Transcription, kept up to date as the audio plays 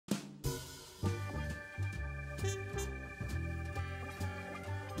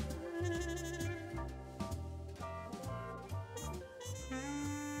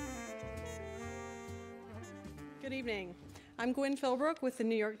Good evening. I'm Gwen Philbrook with the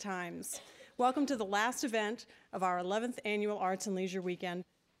New York Times. Welcome to the last event of our 11th annual Arts and Leisure Weekend.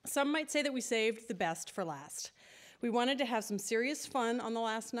 Some might say that we saved the best for last. We wanted to have some serious fun on the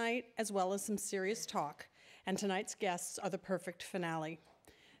last night, as well as some serious talk, and tonight's guests are the perfect finale.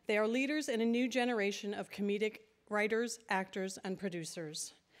 They are leaders in a new generation of comedic writers, actors, and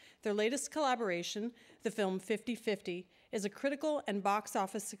producers. Their latest collaboration, the film 50/50, is a critical and box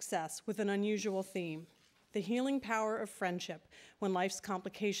office success with an unusual theme: the healing power of friendship when life's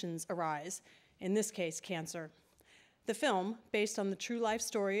complications arise, in this case, cancer. The film, based on the true life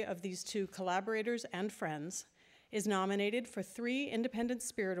story of these two collaborators and friends, is nominated for 3 Independent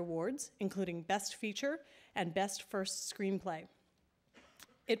Spirit Awards, including Best Feature and Best First Screenplay.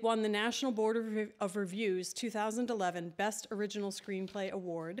 It won the National Board of Review's 2011 Best Original Screenplay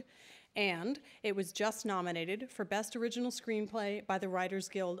Award, and it was just nominated for Best Original Screenplay by the Writers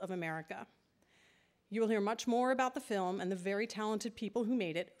Guild of America. You will hear much more about the film and the very talented people who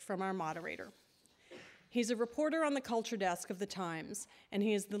made it from our moderator. He's a reporter on the culture desk of the Times, and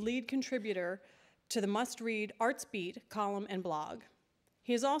he is the lead contributor to the must-read Arts Beat column and blog.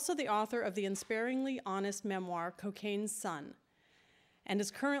 He is also the author of the unsparingly honest memoir, Cocaine's Son, and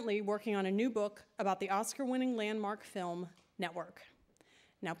is currently working on a new book about the Oscar-winning landmark film, Network.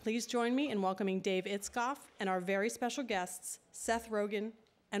 Now please join me in welcoming Dave Itzkoff and our very special guests, Seth Rogan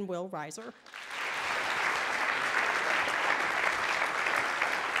and Will Reiser.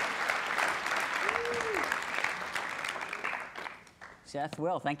 Seth,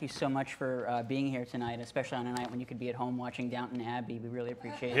 Will, thank you so much for being here tonight, especially on a night when you could be at home watching Downton Abbey. We really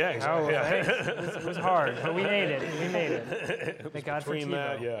appreciate it. Yeah, exactly. It was hard, but we made it. We made it. Thank God for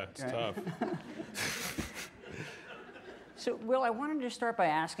TiVo. Yeah, it's tough. So, Will, I wanted to start by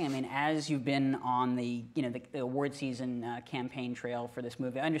asking, I mean, as you've been on the award season campaign trail for this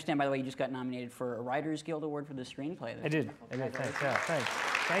movie, I understand, by the way, you just got nominated for a Writers Guild Award for the screenplay. I did. Thanks. Yeah, thanks.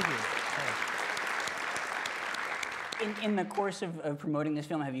 Thank you. Thanks. In the course of promoting this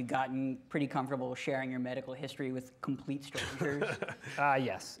film, have you gotten pretty comfortable sharing your medical history with complete strangers?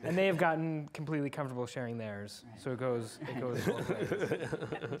 Yes, and they have gotten completely comfortable sharing theirs. Right. So it goes both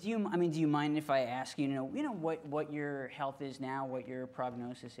ways. Do you mind if I ask you, what your health is now, what your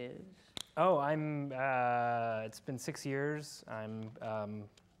prognosis is? Oh, it's been 6 years. I'm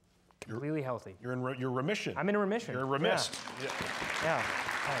completely healthy. You're in remission. I'm in remission. You're remissed. Yeah.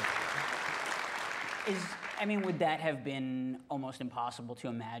 Thanks. Would that have been almost impossible to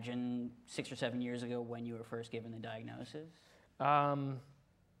imagine 6 or 7 years ago when you were first given the diagnosis?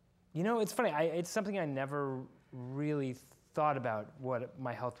 It's funny. It's something I never really thought about, what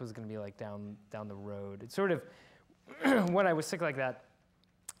my health was going to be like down the road. It's sort of, when I was sick like that,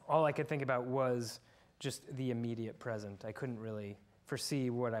 all I could think about was just the immediate present. I couldn't really foresee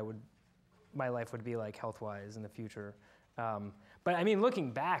what my life would be like health-wise in the future. But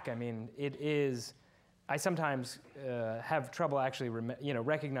looking back, it is. I sometimes have trouble actually,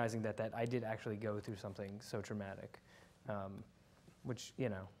 recognizing that I did actually go through something so traumatic, which,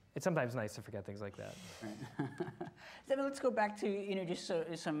 it's sometimes nice to forget things like that. Right. So let's go back to, just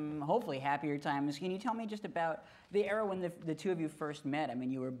some hopefully happier times. Can you tell me just about the era when the two of you first met?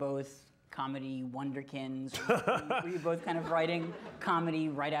 You were both comedy wonderkins. Were you both kind of writing comedy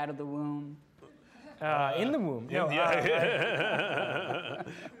right out of the womb? In the womb. No,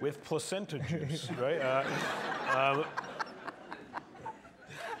 with placenta juice, right?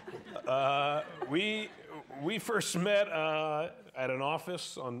 We first met at an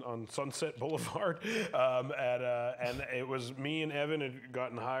office on Sunset Boulevard, and it was me and Evan had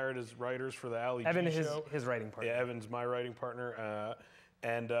gotten hired as writers for the Ali Evan G is show. his writing partner. Yeah, Evan's my writing partner,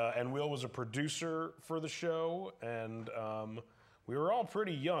 and Will was a producer for the show, and. We were all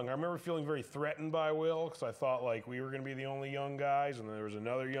pretty young. I remember feeling very threatened by Will because I thought we were going to be the only young guys, and there was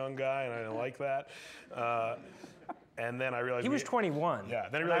another young guy, and I didn't like that. And then I realized he was 21. Yeah.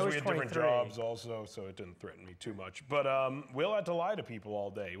 Then I realized we had different jobs also, so it didn't threaten me too much. But Will had to lie to people all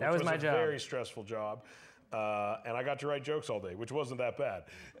day, which was my job. Very stressful job. And I got to write jokes all day, which wasn't that bad.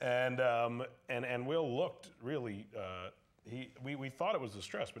 And Will looked really. We thought it was the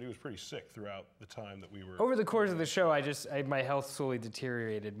stress, but he was pretty sick throughout the time that we were. Over the course of the show, my health slowly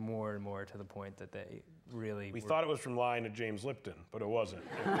deteriorated more and more to the point that they really. We thought it was from lying to James Lipton, but it wasn't.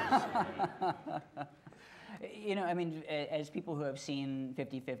 As people who have seen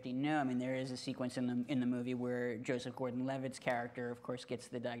 50/50 know, there is a sequence in the movie where Joseph Gordon-Levitt's character, of course, gets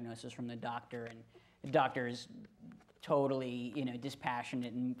the diagnosis from the doctor, and the doctor is totally,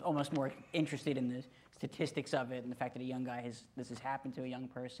 dispassionate and almost more interested in the statistics of it and the fact that a young guy this has happened to a young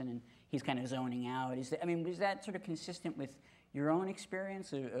person and he's kind of zoning out. Is that sort of consistent with your own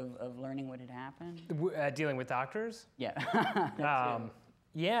experience of learning what had happened? Dealing with doctors? Yeah.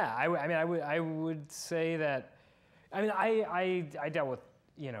 Yeah, I would say that. I mean, I dealt with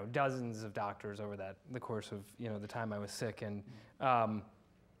dozens of doctors over the course of the time I was sick, and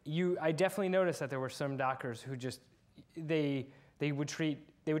I definitely noticed that there were some doctors who just they would treat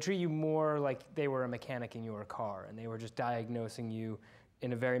you more like they were a mechanic in your car, and they were just diagnosing you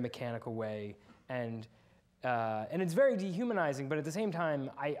in a very mechanical way, and it's very dehumanizing. But at the same time,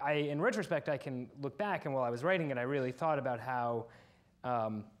 in retrospect, I can look back, and while I was writing it, I really thought about how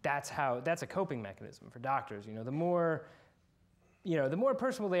that's a coping mechanism for doctors. The more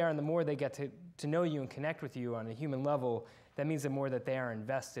personable they are, and the more they get to know you and connect with you on a human level, that means the more that they are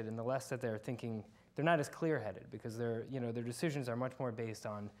invested, and the less that they're thinking. They're not as clear-headed because their decisions are much more based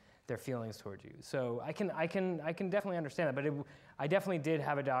on their feelings towards you. So I can definitely understand that. But I definitely did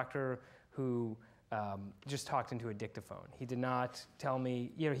have a doctor who just talked into a dictaphone. He did not tell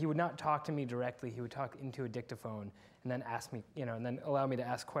me, he would not talk to me directly. He would talk into a dictaphone and then ask me, and then allow me to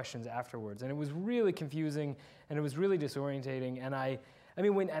ask questions afterwards. And it was really confusing, and it was really disorientating. And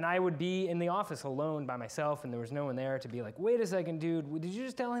I would be in the office alone by myself, and there was no one there to be like, wait a second, dude, did you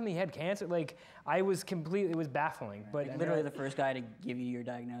just tell him he had cancer? Like, it was baffling. But like literally the first guy to give you your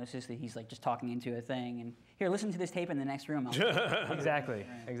diagnosis, that he's like just talking into a thing, and here, listen to this tape in the next room. Exactly,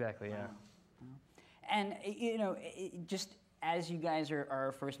 yeah. Wow. And just as you guys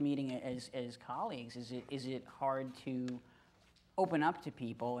are first meeting as colleagues, is it hard to open up to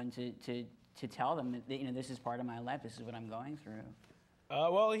people and to tell them that this is part of my life, this is what I'm going through?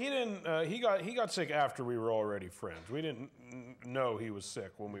 Well, he didn't. He got sick after we were already friends. We didn't know he was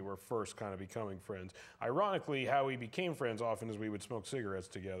sick when we were first kind of becoming friends. Ironically, how we became friends often is we would smoke cigarettes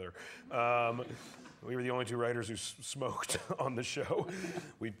together. We were the only two writers who smoked on the show.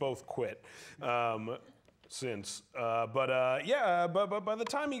 We both quit since. But by the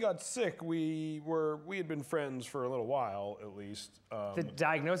time he got sick, we had been friends for a little while at least. The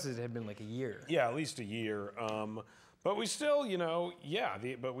diagnosis had been like a year. Yeah, at least a year. But we still,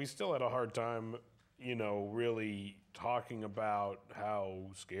 but we still had a hard time, really talking about how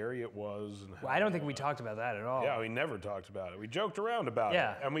scary it was. And I don't think we talked about that at all. Yeah, we never talked about it. We joked around about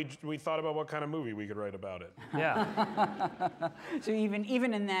it. And we thought about what kind of movie we could write about it. Yeah. So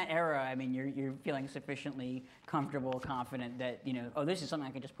even in that era, I mean, you're feeling sufficiently comfortable, confident that, this is something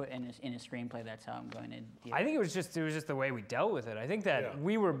I can just put in a screenplay. That's how I'm going to deal. I think it was just the way we dealt with it. I think that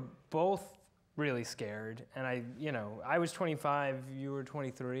we were both really scared, and I was 25, you were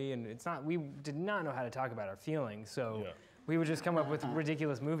 23, and we did not know how to talk about our feelings, so we would just come up with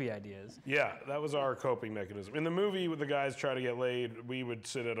ridiculous movie ideas. Yeah, that was our coping mechanism. In the movie, with the guys try to get laid, we would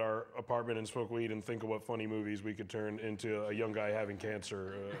sit at our apartment and smoke weed and think of what funny movies we could turn into a young guy having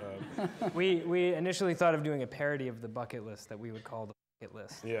cancer. We initially thought of doing a parody of the bucket list that we would call the bucket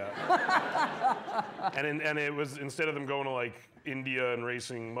list. Yeah. and it was, instead of them going to like India and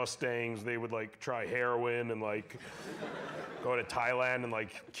racing Mustangs, they would like try heroin and like go to Thailand and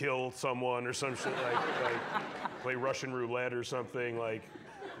like kill someone or some shit, like play Russian roulette or something. Like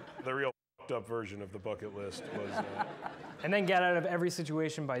the real fucked up version of the bucket list was. And then get out of every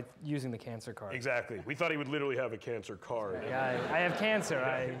situation by using the cancer card. Exactly. We thought he would literally have a cancer card. Yeah, I have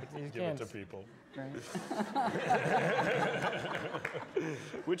cancer. Give it to people. Right.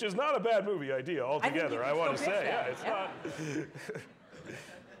 Which is not a bad movie idea altogether, I want to say. Yeah, it's not.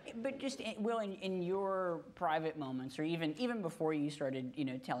 But just, Will, in your private moments, or even before you started,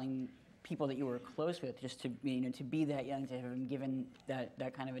 telling people that you were close with, just to be that young, to have been given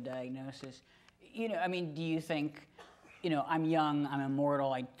that kind of a diagnosis, I mean, do you think, I'm young, I'm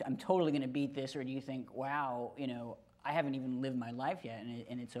immortal, I'm totally going to beat this, or do you think, wow, I haven't even lived my life yet,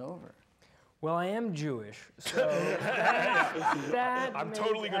 and it's over? Well, I am Jewish, so I'm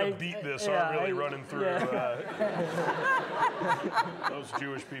totally going to beat this. I'm really running through those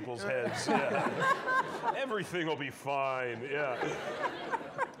Jewish people's heads. Yeah. Everything will be fine. Yeah.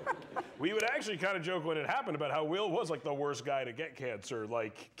 We would actually kind of joke when it happened about how Will was like the worst guy to get cancer,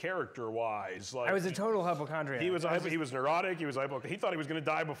 like character-wise. Like, I was a total hypochondriac. He was neurotic. He thought he was going to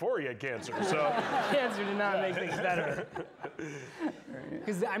die before he had cancer. So cancer did not make things better.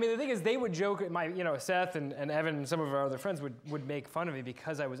 Because I mean, the thing is, they would joke. Seth and Evan and some of our other friends would make fun of me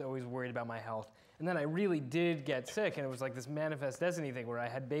because I was always worried about my health. And then I really did get sick, and it was like this manifest destiny thing where I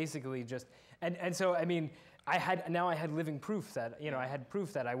had basically just and so I mean. I had living proof that I had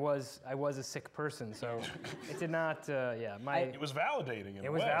proof that I was a sick person. So it did not. It was validating.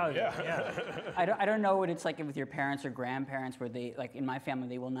 It was validating. Yeah. I don't know what it's like with your parents or grandparents, where they, like in my family,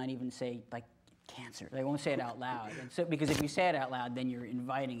 they will not even say like cancer. They won't say it out loud. And so, because if you say it out loud, then you're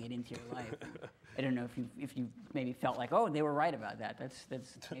inviting it into your life. I don't know if you maybe felt like, oh, they were right about that. That's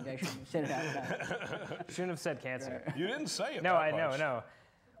maybe I shouldn't have said it out loud. Shouldn't have said cancer. You didn't say it. No, I know, no.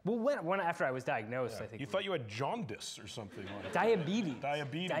 Well, when after I was diagnosed, I think. You thought you had jaundice or something like that. Diabetes.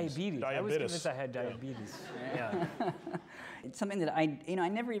 Diabetes. I was convinced I had diabetes. Yeah. It's something that I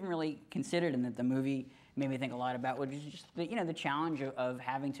never even really considered, and that the movie made me think a lot about, which is just the challenge of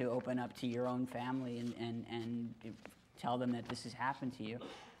having to open up to your own family and tell them that this has happened to you.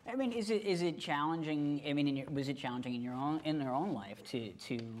 I mean, is it challenging? I mean, was it challenging in their own life to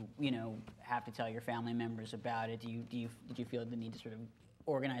have to tell your family members about it? Did you feel the need to sort of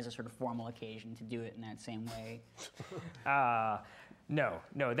organize a sort of formal occasion to do it in that same way? No.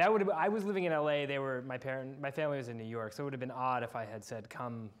 That would have. I was living in LA. My family was in New York, so it would have been odd if I had said,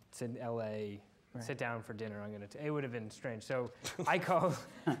 "Come to LA, sit down for dinner. It would have been strange." So I called.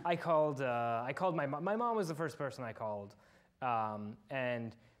 I called my mom. My mom was the first person I called,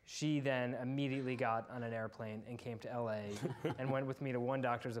 and she then immediately got on an airplane and came to LA and went with me to one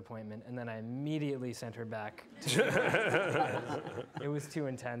doctor's appointment, and then I immediately sent her back to it was too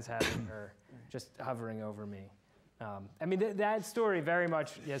intense having her just hovering over me. I mean, that story very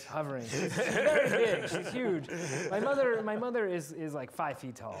much is hovering. She's very big. She's huge. My mother is like 5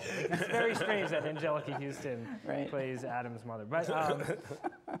 feet tall. It's very strange that Angelica Houston plays Adam's mother. But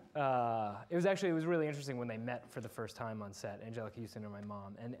it was really interesting when they met for the first time on set, Angelica Houston and my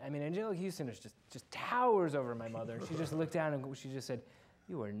mom. And I mean, Angelica Houston is just towers over my mother. She just looked down and she just said,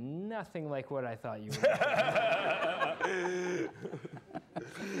 "You are nothing like what I thought you were."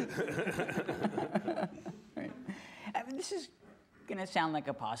 I mean, this is going to sound like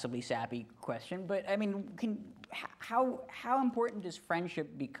a possibly sappy question, but I mean, how important does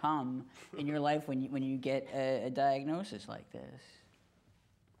friendship become in your life when you get a diagnosis like this?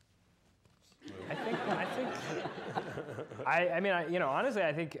 Honestly,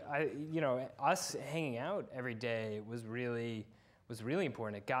 I think us hanging out every day was really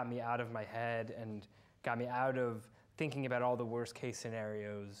important. It got me out of my head and got me out of thinking about all the worst case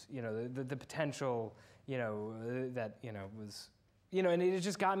scenarios. The potential. That was, and it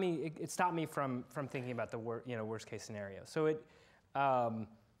just got me. It stopped me from thinking about the worst case scenario. So and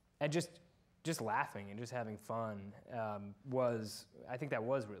just laughing and just having fun I think that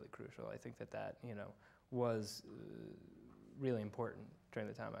was really crucial. I think that was really important during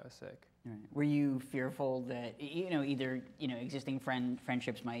the time I was sick. Right. Were you fearful that either existing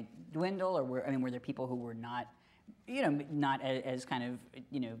friendships might dwindle, or were there people who were not as kind of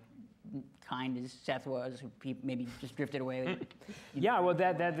kind as Seth was, who maybe just drifted away? Yeah, well,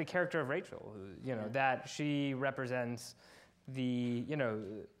 that the character of Rachel, that she represents the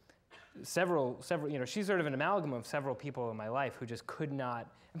several she's sort of an amalgam of several people in my life who just could not,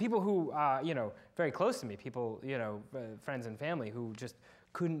 and people who very close to me, people friends and family who just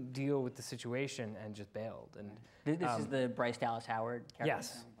couldn't deal with the situation and just bailed. And this is the Bryce Dallas Howard character?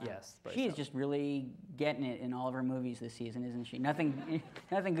 Yes, wow. Yes. She is just really getting it in all of her movies this season, isn't she? Nothing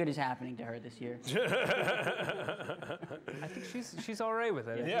good is happening to her this year. I think she's all right with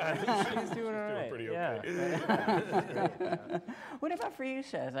it. Yeah, she's doing all right. Pretty okay. Yeah. What about for you,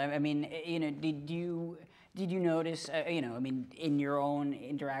 Seth? I mean, did you notice? In your own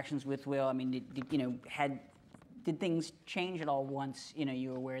interactions with Will, I mean, did things change at all once you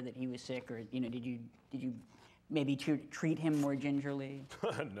were aware that he was sick, or did you maybe treat him more gingerly?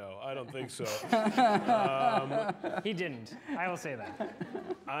 No, I don't think so. He didn't. I will say that.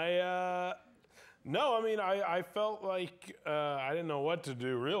 No, I mean, I felt like I didn't know what to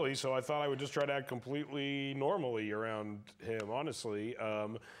do really, so I thought I would just try to act completely normally around him. Honestly,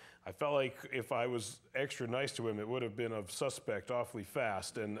 I felt like if I was extra nice to him, it would have been of suspect awfully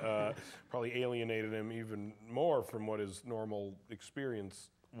fast, and probably alienated him even more from what his normal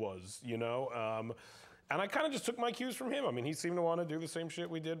experience was, And I kind of just took my cues from him. I mean, he seemed to want to do the same shit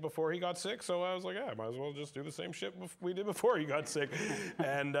we did before he got sick, so I was like, yeah, I might as well just do the same shit we did before he got sick.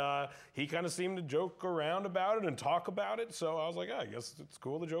 And he kind of seemed to joke around about it and talk about it, so I was like, yeah, I guess it's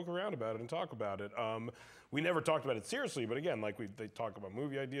cool to joke around about it and talk about it. We never talked about it seriously, but again, like they talk about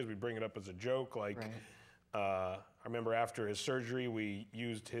movie ideas, we bring it up as a joke. Like, I remember after his surgery, we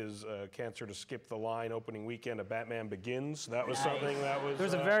used his cancer to skip the line opening weekend of Batman Begins. That was something that was...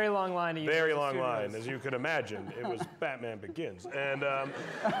 There's a very long line to use. Very long line, as you could imagine. It was Batman Begins. And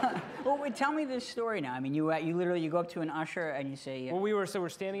well, wait, tell me this story now. I mean, you literally go up to an usher and you say... Well, we're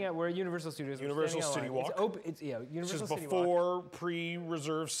at Universal Studios. Universal City Walk. Universal City Walk. Before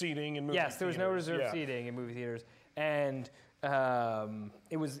pre-reserved seating in movie theaters. Yes, there was no reserved seating in movie theaters. And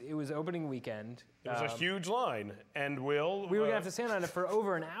It was opening weekend. It was a huge line, and we were gonna have to stand on it for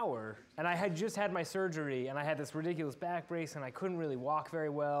over an hour, and I had just had my surgery, and I had this ridiculous back brace, and I couldn't really walk very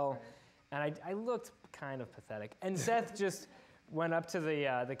well, and I looked kind of pathetic. And Seth just went up to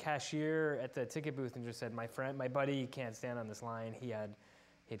the cashier at the ticket booth and just said, my buddy can't stand on this line. He had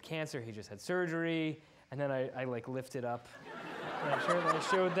cancer. He just had surgery. And then I like lifted up, and I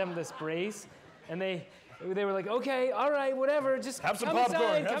showed them this brace, and they were like, okay, all right, whatever, just have some come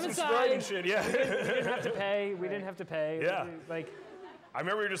popcorn, inside, have some Sprite and shit, yeah. We didn't have to pay. We didn't have to pay. Yeah. Like, I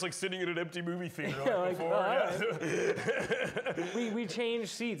remember you were just like sitting in an empty movie theater like, before. Yeah. we changed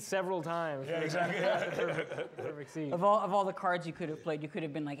seats several times. Yeah, exactly. Perfect seat. Of all the cards you could have played, you could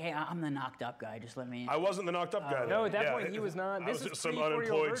have been like, hey, I'm the knocked up guy. Just let me in. I wasn't the knocked up guy. No, at that point he was not. This was some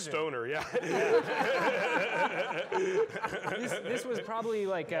unemployed stoner. Yeah. This was probably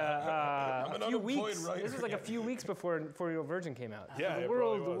like a few weeks. Writer. This was like a few weeks before For Real Virgin came out. Yeah, the it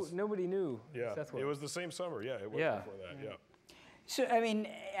world, probably was. Nobody knew. Yeah, Seth it was the same summer. Yeah, it was before that. Yeah. So, I mean,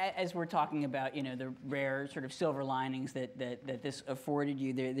 as we're talking about, the rare sort of silver linings that this afforded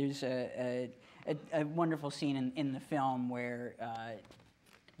you, there's a wonderful scene in the film where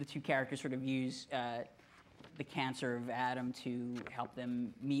the two characters sort of use the cancer of Adam to help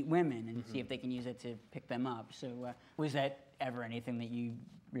them meet women and see if they can use it to pick them up. So, was that ever anything that you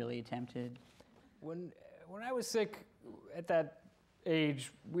really attempted? When I was sick at that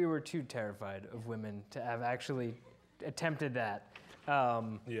age, we were too terrified of women to have actually attempted that.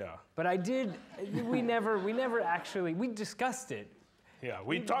 Yeah. But I did. We never actually. We discussed it. Yeah,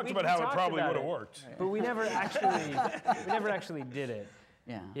 we talked about how it probably would have worked. But we never actually did it.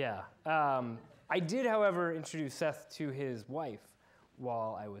 Yeah. Yeah. I did, however, introduce Seth to his wife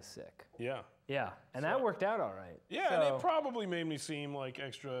while I was sick. Yeah. Yeah, and that worked out all right. Yeah, so, and it probably made me seem like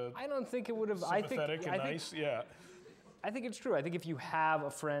extra. I don't think it would have. Sympathetic and nice. Yeah. I think it's true. I think if you have a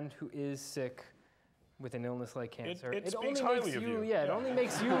friend who is sick with an illness like cancer, it only speaks makes highly of you. Yeah, it only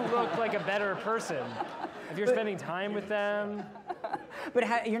makes you look like a better person if you're spending time with them.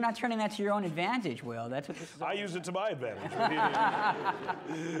 But you're not turning that to your own advantage, Will. That's what this is all I used it to my advantage.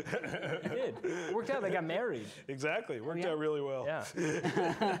 It did. It worked out. They got married. Exactly. It worked out really well. Yeah.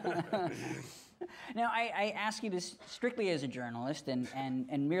 Now, I ask you this strictly as a journalist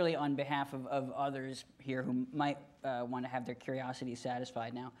and merely on behalf of others here who might want to have their curiosity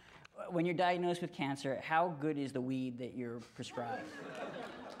satisfied. Now, when you're diagnosed with cancer, how good is the weed that you're prescribed?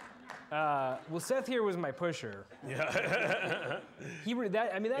 Well, Seth here was my pusher. Yeah. That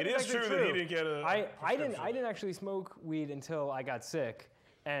it is true that he didn't get a I didn't actually smoke weed until I got sick,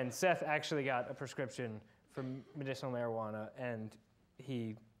 and Seth actually got a prescription for medicinal marijuana, and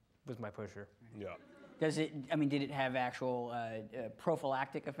he was my pusher. Yeah. Did it have actual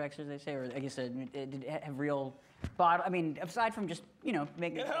prophylactic effects, as they say, or I guess did it have real aside from just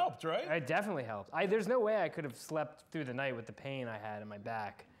making it helped, right? It definitely helped. There's no way I could have slept through the night with the pain I had in my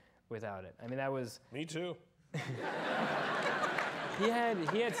back without it. I mean, that was. Me too. He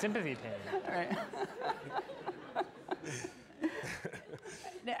had sympathy pain. All right.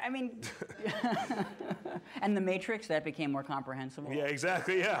 I mean, and The Matrix, that became more comprehensible. Yeah,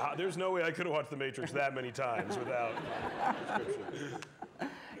 exactly. Yeah, there's no way I could have watched The Matrix that many times without prescription.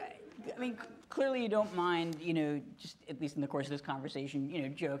 I mean, clearly you don't mind, just at least in the course of this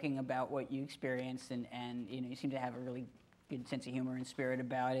conversation, joking about what you experienced, and you seem to have a really good sense of humor and spirit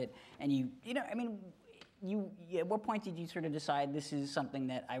about it. And at what point did you sort of decide this is something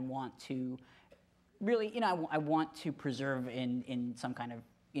that I want to really, I want to preserve in some kind of,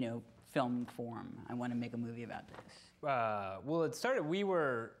 film form? I want to make a movie about this. Well, it started. We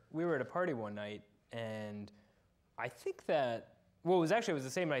were at a party one night, and I think that it was the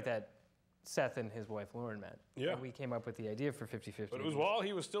same night that Seth and his wife Lauren met. Yeah. We came up with the idea for 50/50. But it was while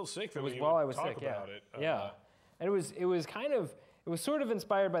he was still sick that it was we while I was talk sick. about Yeah. it. Yeah. And it was sort of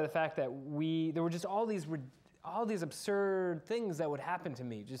inspired by the fact that there were just all these absurd things that would happen to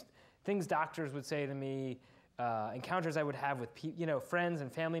me, just things doctors would say to me, encounters I would have with friends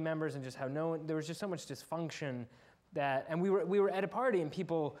and family members, and just how there was just so much dysfunction and we were at a party and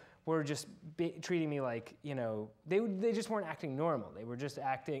people were just treating me like, they just weren't acting normal. They were just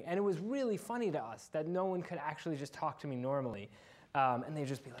acting, and it was really funny to us that no one could actually just talk to me normally. And they'd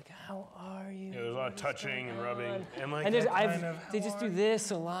just be like, "How are you?" Yeah, there's a lot of touching and rubbing, and they just do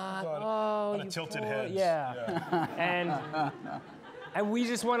this a lot. A lot of tilted heads. Yeah. And we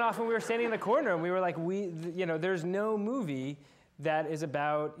just went off, and we were standing in the corner, and we were like, there's no movie that is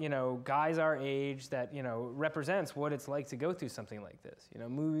about, guys our age that, represents what it's like to go through something like this.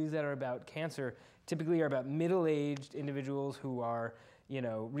 Movies that are about cancer typically are about middle-aged individuals who are,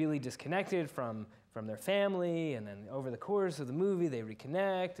 really disconnected from from their family, and then over the course of the movie they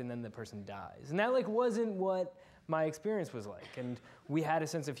reconnect, and then the person dies. And that like wasn't what my experience was like. And we had a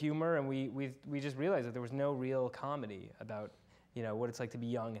sense of humor, and we just realized that there was no real comedy about what it's like to be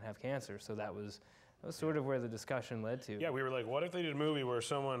young and have cancer. So that was sort of where the discussion led to. Yeah, we were like, what if they did a movie where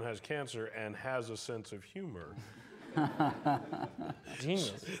someone has cancer and has a sense of humor?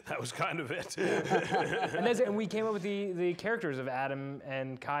 Genius. That was kind of it. And we came up with the characters of Adam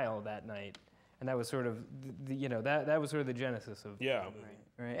and Kyle that night. And that was sort of, that was sort of the genesis of. Yeah.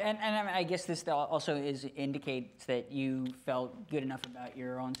 Right. And I guess this also indicates that you felt good enough about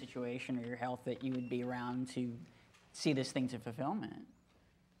your own situation or your health that you would be around to see this thing to fulfillment.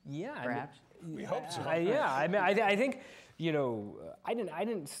 Yeah. Perhaps. We hope so. Yeah. I mean, I think, I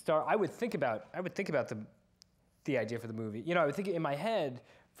didn't start. I would think about the idea for the movie. I would think in my head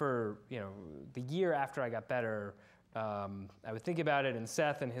for the year after I got better. I would think about it, and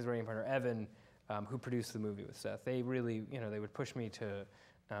Seth and his writing partner Evan, who produced the movie with Seth, they really, they would push me to.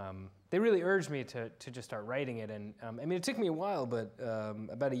 They really urged me to just start writing it, and I mean, it took me a while, but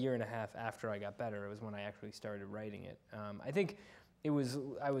about a year and a half after I got better, it was when I actually started writing it. I think it was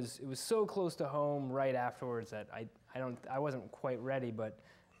so close to home right afterwards that I wasn't quite ready, but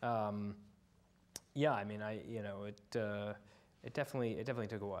yeah, I mean, it definitely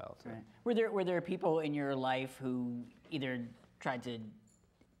took a while. Right. Were there people in your life who either tried to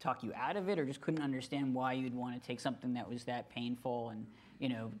talk you out of it, or just couldn't understand why you'd want to take something that was that painful and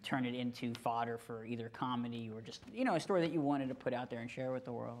turn it into fodder for either comedy or just a story that you wanted to put out there and share with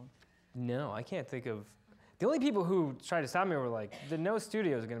the world? No, I can't think of. The only people who tried to stop me were like, no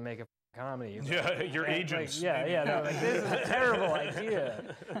studio is going to make a comedy. Yeah, your agents. Like, no, like this is a terrible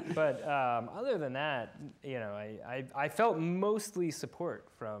idea. But other than that, I felt mostly support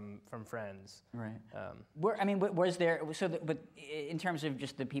from friends. Right. Was there but in terms of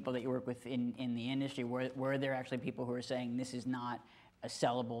just the people that you work with in the industry, were there actually people who were saying this is not a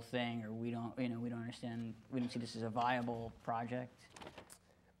sellable thing, or we don't understand, we don't see this as a viable project?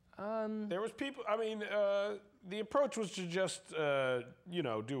 There was people. I mean, the approach was to just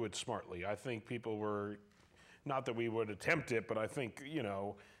do it smartly. I think people were, not that we would attempt it, but I think it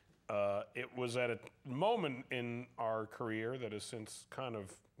was at a moment in our career that has since kind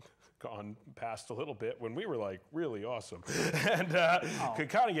of gone past a little bit, when we were like really awesome and could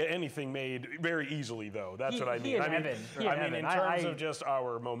kind of get anything made very easily, though. That's what I mean. In terms of just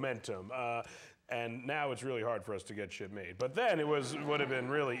our momentum. And now it's really hard for us to get shit made. But then it would have been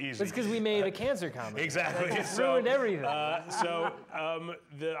really easy. It's because we made a cancer comedy. Exactly. It ruined everything.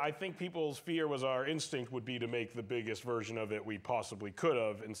 I think people's fear was our instinct would be to make the biggest version of it we possibly could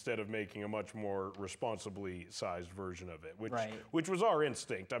have, instead of making a much more responsibly sized version of it, which was our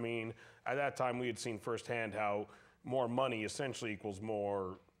instinct. I mean, at that time we had seen firsthand how more money essentially equals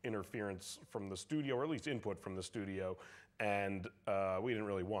more interference from the studio, or at least input from the studio. And we didn't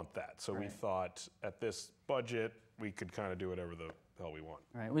really want that. So we thought at this budget, we could kind of do whatever the hell we want.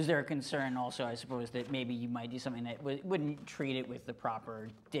 Right. Was there a concern also, I suppose, that maybe you might do something that wouldn't treat it with the proper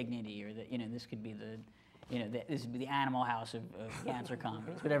dignity, or that, this could be this would be the Animal House of cancer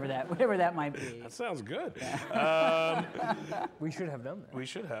comedies, whatever that might be. That sounds good. We should have done that. We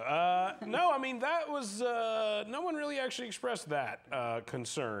should have. No, I mean, that was, no one really actually expressed that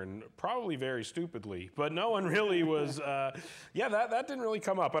concern, probably very stupidly, but no one really was, that didn't really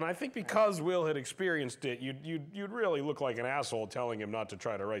come up. And I think because Will had experienced it, you'd really look like an asshole telling him not to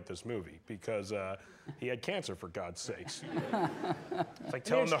try to write this movie, because he had cancer, for God's sakes. It's like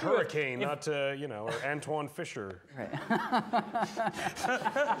telling the hurricane not to, or Antoine Fisher. Right.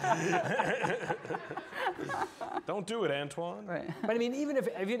 Don't do it, Antoine. Right. But I mean, even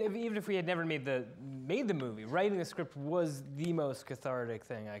if we had never made the movie, writing the script was the most cathartic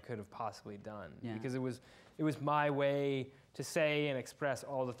thing I could have possibly done. Yeah. Because it was my way to say and express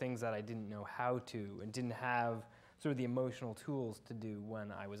all the things that I didn't know how to, and didn't have sort of the emotional tools to do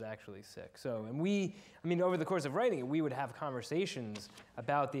when I was actually sick. So, and over the course of writing it, we would have conversations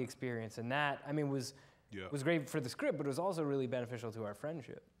about the experience, and that, was great for the script, but it was also really beneficial to our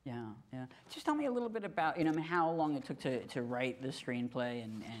friendship. Yeah. Just tell me a little bit about, how long it took to write the screenplay,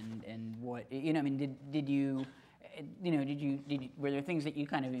 and what, did you, were there things that you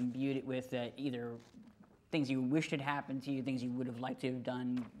kind of imbued it with, that either things you wished had happened to you, things you would have liked to have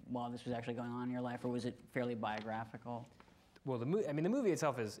done while this was actually going on in your life, or was it fairly biographical? Well, the movie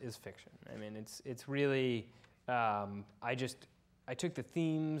itself is fiction. It's really, I took the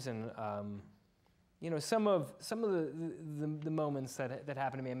themes and, some of the moments that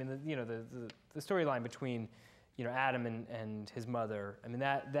happened to me. The storyline between, Adam and his mother.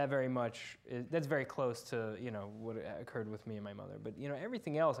 That very much, that's very close to, what occurred with me and my mother. But,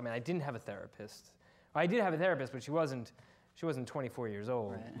 everything else, I didn't have a therapist. I did have a therapist, but she wasn't 24 years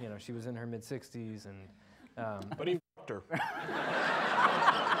old. Right. You know, she was in her mid-60s, and. But he fucked her.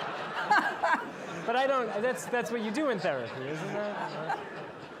 But I don't. That's what you do in therapy, isn't that?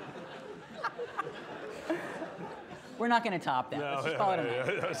 We're not going to top that. No, Let's just call it a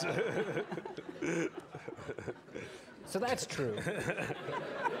night. So that's true.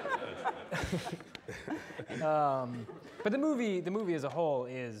 But the movie as a whole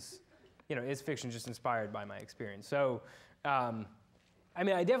is fiction just inspired by my experience. So, I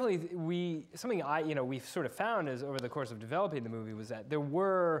mean, we've sort of found as over the course of developing the movie was that there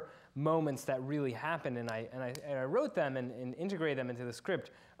were moments that really happened, and I wrote them and integrated them into the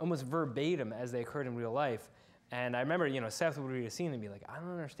script almost verbatim as they occurred in real life. And I remember, Seth would read a scene and be like, I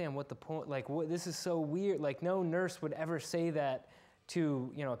don't understand what the point, like, this is so weird. Like, no nurse would ever say that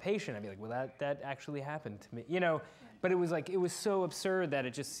to, a patient. I'd be like, well, that actually happened to me, But it was like, it was so absurd that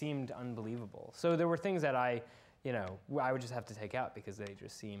it just seemed unbelievable. So there were things that I would just have to take out because they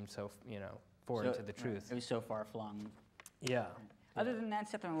just seemed so, foreign to the truth. It was so far flung. Yeah. Other than that,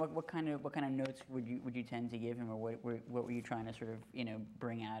 Seth, what kind of notes would you tend to give him, or what were you trying to sort of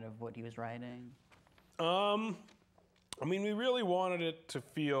bring out of what he was writing? I mean, we really wanted it to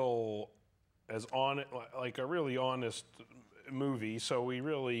feel as like a really honest movie, so we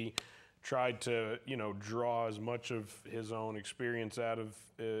really tried to, draw as much of his own experience out of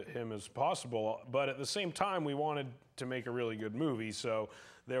him as possible. But at the same time, we wanted to make a really good movie, so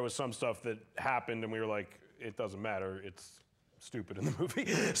there was some stuff that happened, and we were like, it doesn't matter, it's stupid in the movie,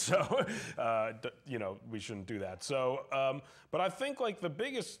 so we shouldn't do that. So, but I think like the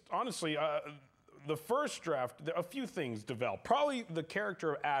biggest, honestly. The first draft, a few things developed. Probably the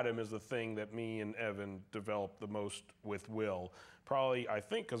character of Adam is the thing that me and Evan developed the most with Will. Probably, I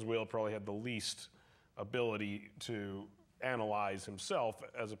think, because Will probably had the least ability to analyze himself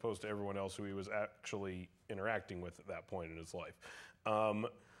as opposed to everyone else who he was actually interacting with at that point in his life.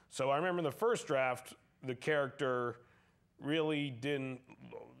 So I remember in the first draft, the character really didn't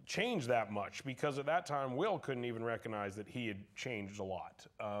change that much because at that time, Will couldn't even recognize that he had changed a lot.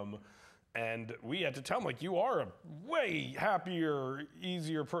 And we had to tell him, like, you are a way happier,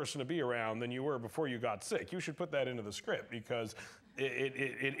 easier person to be around than you were before you got sick. You should put that into the script because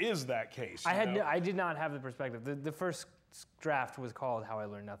it is that case. I did not have the perspective. The first draft was called "How I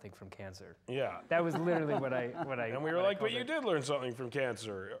Learned Nothing from Cancer." Yeah, that was literally what I. And we were like, "But you did learn something from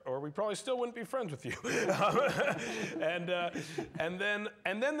cancer, or we probably still wouldn't be friends with you." and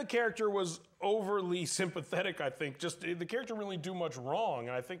then the character was overly sympathetic. I think the character really do much wrong,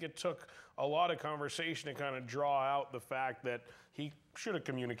 and I think it took a lot of conversation to kind of draw out the fact that he should have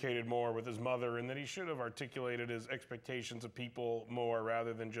communicated more with his mother, and that he should have articulated his expectations of people more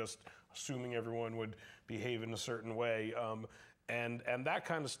rather than just assuming everyone would behave in a certain way. And that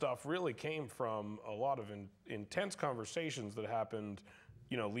kind of stuff really came from a lot of intense conversations that happened,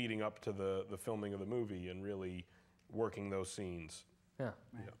 leading up to the filming of the movie and really working those scenes. Yeah.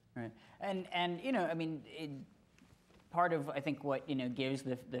 Right. And I mean, part of I think what gives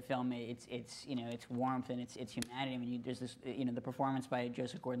the film its warmth and its humanity. I mean, there's this the performance by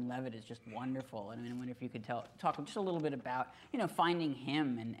Joseph Gordon-Levitt is just wonderful. And I mean, I wonder if you could talk just a little bit about finding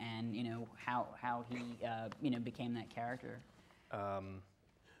him and how he became that character.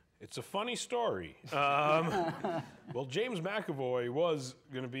 It's a funny story. Well, James McAvoy was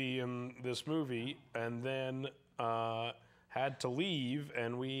going to be in this movie, and then had to leave,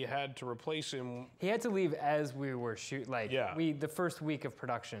 and we had to replace him. He had to leave as we were the first week of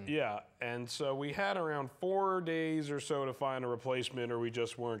production. Yeah, and so we had around 4 days or so to find a replacement, or we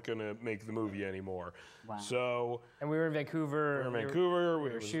just weren't going to make the movie anymore. Wow. So. And we were in Vancouver. We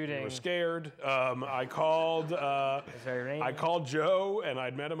were shooting. We were scared. I called Joe, and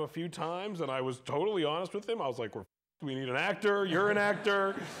I'd met him a few times, and I was totally honest with him. I was like, we need an actor. You're an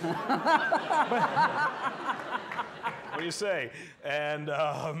actor. What do you say? And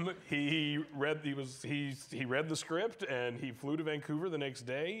he read the script, and he flew to Vancouver the next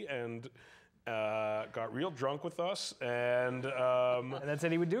day and got real drunk with us, and then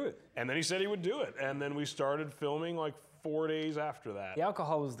said he would do it. And then he said he would do it, and then we started filming like 4 days after that. The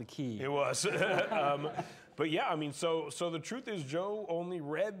alcohol was the key. It was. But yeah, I mean, so the truth is, Joe only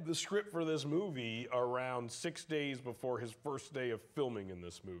read the script for this movie around 6 days before his first day of filming in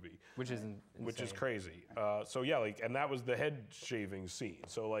this movie, which is crazy. So yeah, and that was the head shaving scene.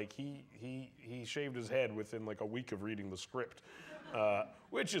 So he shaved his head within like a week of reading the script,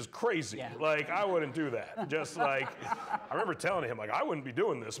 which is crazy. Yeah. I wouldn't do that. Just I remember telling him I wouldn't be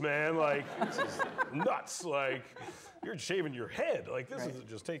doing this, man. This is nuts. You're shaving your head. This isn't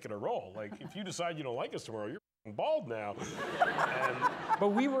just taking a role. If you decide you don't like us tomorrow, you're bald now. But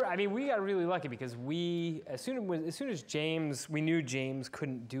we got really lucky because as soon as we knew James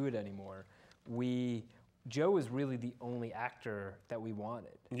couldn't do it anymore, Joe was really the only actor that we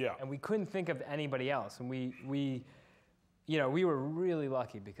wanted. Yeah. And we couldn't think of anybody else. And we were really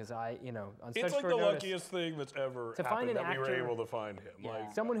lucky because on it's such like the luckiest thing that's ever happened that we were able to find him. Yeah.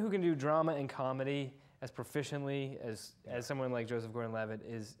 Like someone who can do drama and comedy as proficiently as someone like Joseph Gordon-Levitt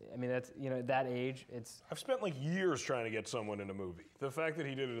is. I mean, that's at that age, it's. I've spent like years trying to get someone in a movie. The fact that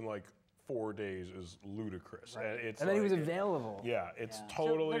he did it in like 4 days is ludicrous. Right. And then he was available. Yeah, it's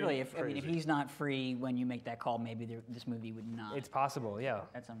totally so literally, crazy. If he's not free when you make that call, maybe this movie would not. It's possible, yeah.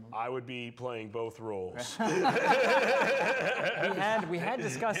 That's unbelievable. I would be playing both roles. we had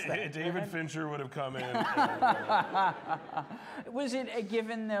discussed that. David Fincher would have come in. Was it a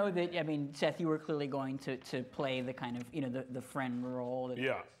given though that Seth, you were clearly going to play the kind of the friend role?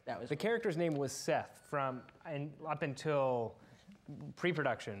 That was the character's name was Seth up until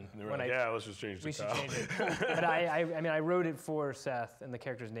pre-production. Let's just change the title. Change it. But I wrote it for Seth, and the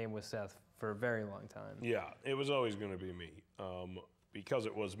character's name was Seth for a very long time. Yeah, it was always going to be me. Because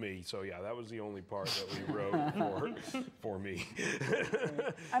it was me, so yeah, that was the only part that we wrote for me.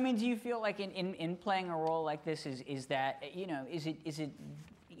 Do you feel like in playing a role like this is that is it?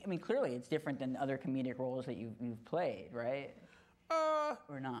 Clearly it's different than other comedic roles that you've played, right?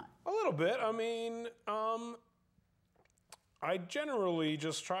 Or not? A little bit. I generally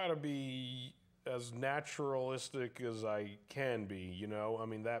just try to be as naturalistic as I can be.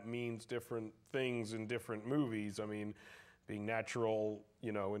 That means different things in different movies. Being natural,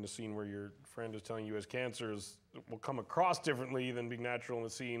 in a scene where your friend is telling you he has cancer will come across differently than being natural in a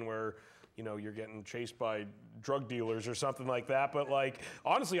scene where, you're getting chased by drug dealers or something like that. But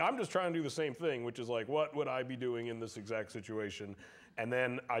honestly, I'm just trying to do the same thing, which is what would I be doing in this exact situation? And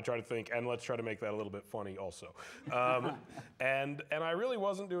then I try to think, and let's try to make that a little bit funny also. And I really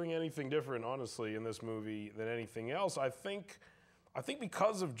wasn't doing anything different, honestly, in this movie than anything else. I think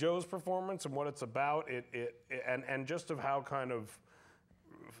because of Joe's performance and what it's about, and just of how kind of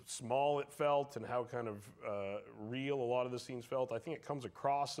small it felt and how kind of real a lot of the scenes felt, I think it comes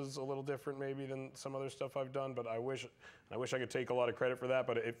across as a little different maybe than some other stuff I've done. But I wish I could take a lot of credit for that.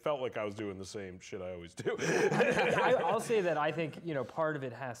 But it felt like I was doing the same shit I always do. I'll say that I think part of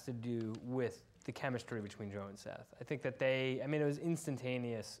it has to do with the chemistry between Joe and Seth. I think that it was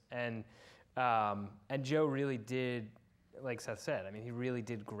instantaneous, and Joe really did. Like Seth said, he really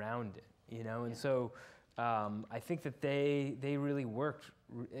did ground it, and so I think that they really worked.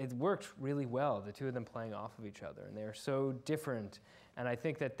 It worked really well. The two of them playing off of each other, and they are so different. And I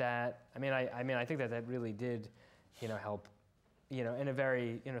think that I think that really did, help, in a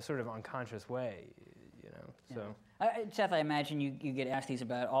very sort of unconscious way, So. Seth, I imagine you get asked these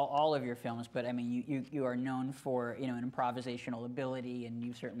about all of your films, but you are known for an improvisational ability, and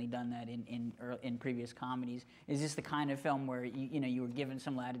you've certainly done that in previous comedies. Is this the kind of film where you were given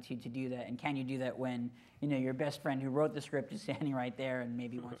some latitude to do that, and can you do that when your best friend who wrote the script is standing right there and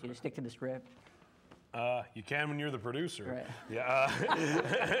maybe wants you to stick to the script? You can when you're the producer. Right. Yeah.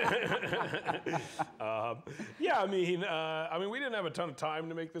 We didn't have a ton of time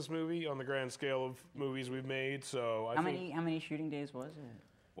to make this movie on the grand scale of movies we've made. So how many shooting days was it?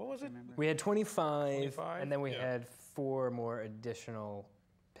 What was it? We had 25, and then we had 4 more additional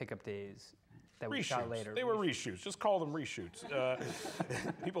pickup days that we shot later. They were reshoots. Just call them reshoots.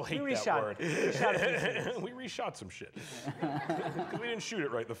 People hate that word. We reshot some shit. Because we didn't shoot it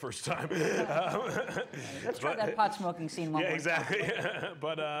right the first time. Let's try that pot smoking scene one more time. Exactly.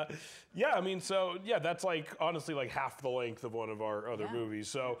 But that's honestly half the length of one of our other movies.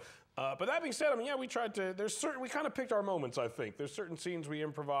 So. But that being said, we tried to. We kind of picked our moments. I think there's certain scenes we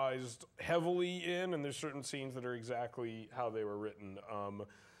improvised heavily in, and there's certain scenes that are exactly how they were written.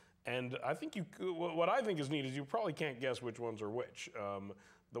 And I think what I think is neat is you probably can't guess which ones are which.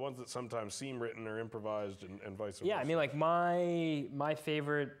 The ones that sometimes seem written are improvised, and vice versa. Yeah, my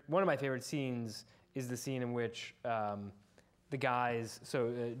favorite, one of my favorite scenes is the scene in which the guys,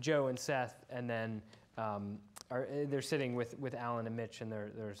 Joe and Seth, and then they're sitting with Alan and Mitch, and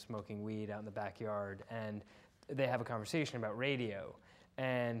they're smoking weed out in the backyard, and they have a conversation about radio,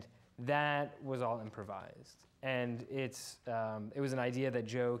 and that was all improvised. And it was an idea that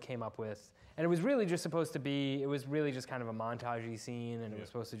Joe came up with, and it was really just supposed to be. It was really just kind of a montagey scene, and it was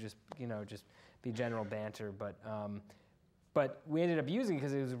supposed to just be general banter. But we ended up using it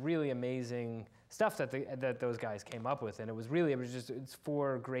because it was really amazing stuff that those guys came up with, and it's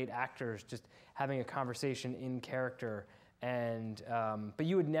 4 great actors just having a conversation in character. And but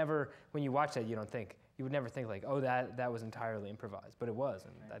you would never, when you watch that, you you would never think like, oh, that was entirely improvised, but it was,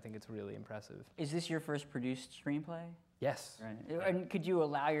 and I think it's really impressive. Is this your first produced screenplay? Yes. Right. And could you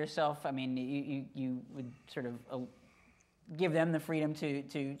allow yourself, I mean, you would sort of give them the freedom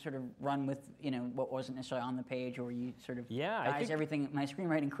to sort of run with, what wasn't necessarily on the page, or you sort of, guys, everything, my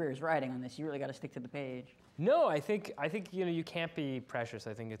screenwriting career is writing on this, you really got to stick to the page? No, I think you can't be precious.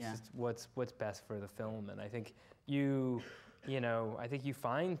 I think it's just what's best for the film, and I think I think you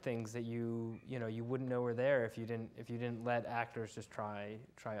find things that you wouldn't know were there if you didn't let actors just try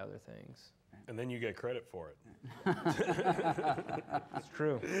other things. And then you get credit for it. It's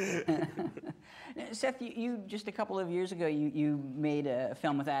true. Seth, you just a couple of years ago, you made a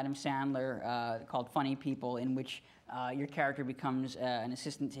film with Adam Sandler called Funny People, in which your character becomes an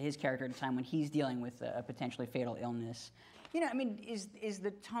assistant to his character at a time when he's dealing with a potentially fatal illness. Is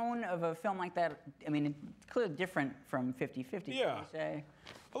the tone of a film like that, it's clearly different from 50-50, would you say?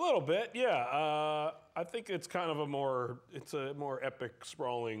 A little bit, yeah. I think it's kind of a more epic,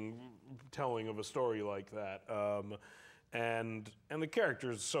 sprawling telling of a story like that. And the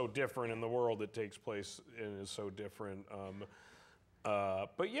character is so different, and the world it takes place in is so different.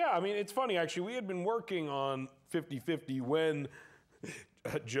 But yeah, it's funny, actually. We had been working on 50-50 when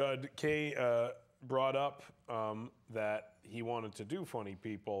Judd Kay brought up that he wanted to do Funny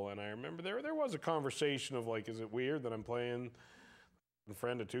People, and I remember there was a conversation of like, is it weird that I'm playing a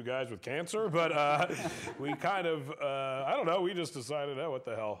friend of two guys with cancer? But we kind of, I don't know, we just decided, what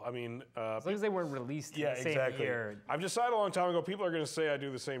the hell? As long as they weren't released in the same year. I've decided a long time ago, people are going to say I do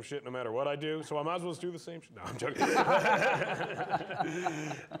the same shit no matter what I do, so I might as well just do the same shit. No, I'm joking.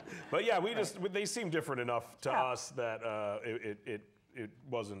 But yeah, they seem different enough to us that it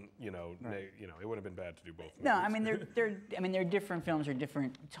wasn't, it would have been bad to do both. No, they're different films, are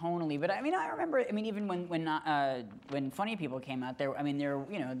different tonally. But I remember, even when Funny People came out,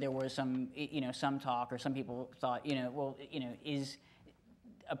 there was some, some talk, or some people thought, is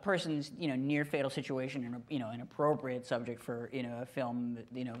a person's, near fatal situation, an appropriate subject for, a film,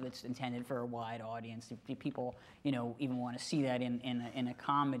 that's intended for a wide audience. Do people, even want to see that in a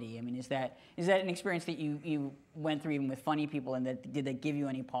comedy? Is that an experience that you went through even with Funny People, and did that give you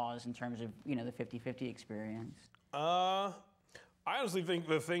any pause in terms of, the 50-50 experience? I honestly think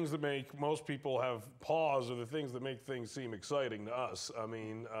the things that make most people have pause are the things that make things seem exciting to us.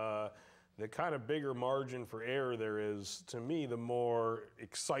 The kind of bigger margin for error there is, to me, the more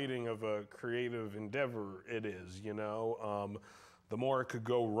exciting of a creative endeavor it is, The more it could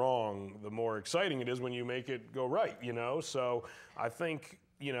go wrong, the more exciting it is when you make it go right, So I think,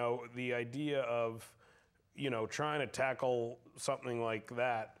 the idea of, trying to tackle something like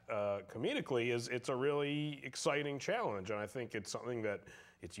that comedically it's a really exciting challenge. And I think it's something that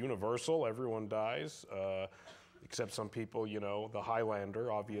it's universal. Everyone dies. Except some people, the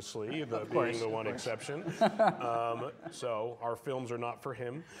Highlander, obviously, being the one exception. So our films are not for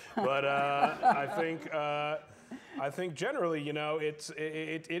him. But I think generally,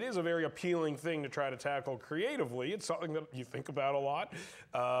 it is a very appealing thing to try to tackle creatively. It's something that you think about a lot.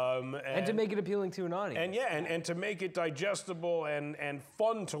 And to make it appealing to an audience. And to make it digestible and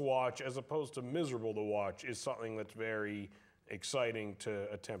fun to watch as opposed to miserable to watch is something that's very exciting to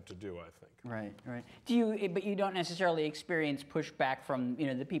attempt to do, I think. Right. But you don't necessarily experience pushback from,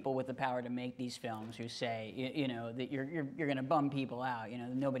 the people with the power to make these films who say, that you're going to bum people out.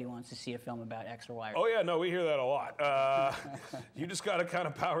 Nobody wants to see a film about X or Y. Oh yeah, no, we hear that a lot. You just got to kind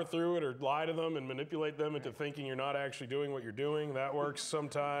of power through it or lie to them and manipulate them into thinking you're not actually doing what you're doing. That works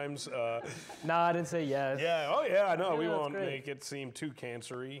sometimes. Nod and say yes. Yeah. Oh yeah. No, we won't make it seem too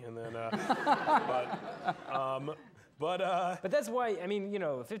cancery, and then. But that's why,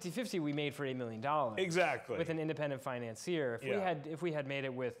 50-50 we made for $8 million. Exactly. With an independent financier. If we had made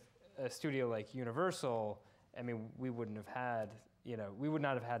it with a studio like Universal, we wouldn't have had, we would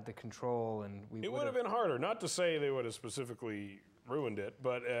not have had the control, and it would have been harder. Not to say they would have specifically ruined it,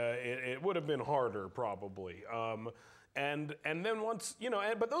 but it would have been harder probably. And then once,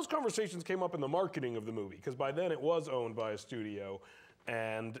 but those conversations came up in the marketing of the movie, because by then it was owned by a studio.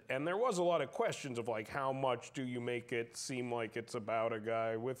 And there was a lot of questions of like, how much do you make it seem like it's about a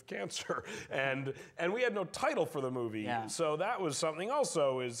guy with cancer? And we had no title for the movie. Yeah. So that was something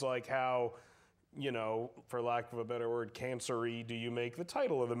also, is like how, for lack of a better word, cancer-y do you make the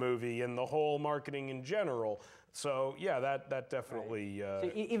title of the movie and the whole marketing in general. So yeah, that definitely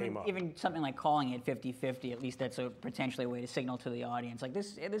came up. Even something like calling it 50-50, at least that's potentially a way to signal to the audience, like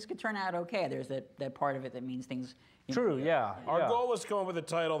this could turn out okay. There's that part of it that means things True, yeah. Our goal was to come up with a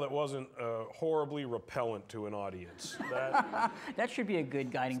title that wasn't horribly repellent to an audience. That should be a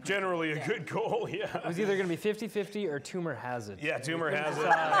good guiding principle. Generally a good goal, yeah. It was either going to be 50-50 or tumor has it. Yeah, tumor has it.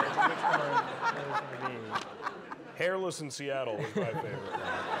 Which one it was going to be. Hairless in Seattle was my favorite.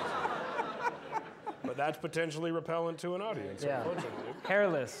 But that's potentially repellent to an audience, unfortunately.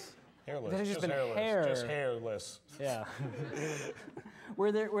 Hairless. Hairless. That has just been hairless. hair. Just hairless. Yeah.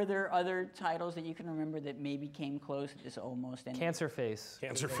 Were there other titles that you can remember that maybe came close? This almost ended? Cancer Face.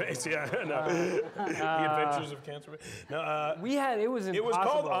 Cancer Face, yeah. No. The Adventures of Cancer Face. No, We had, it was impossible. it was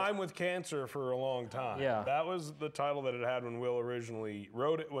called I'm with Cancer for a long time. Yeah. That was the title that it had when Will originally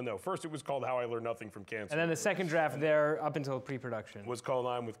wrote it. Well, no, first it was called How I Learned Nothing from Cancer. And then the second draft there, up until pre-production. Was called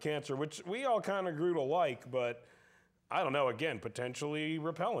I'm with Cancer, which we all kind of grew to like, but I don't know, again, potentially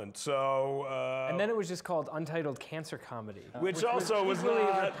repellent. So. And then it was just called Untitled Cancer Comedy. Which also was really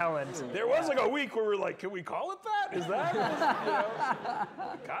not repellent. There was like a week where we were like, can we call it that? Is that?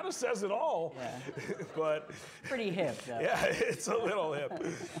 Kind of says it all. Yeah. But. Pretty hip, though. Yeah, it's a little hip.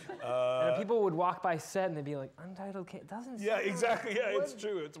 And people would walk by set and they'd be like, Untitled Cancer, doesn't Yeah, sound exactly. Yeah, what? it's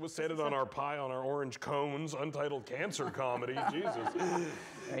true. It was said it on our pie, on our orange cones, Untitled Cancer Comedy. Jesus.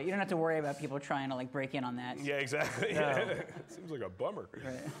 Right, you don't have to worry about people trying to like break in on that. Yeah, exactly. No. It seems like a bummer.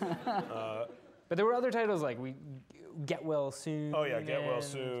 Right. But there were other titles like Get Well Soon. Oh yeah, Get Well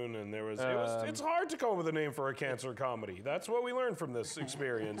Soon, and there was, it's hard to come up with a name for a cancer comedy. That's what we learned from this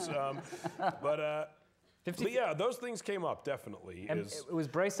experience. But yeah, those things came up definitely. And it was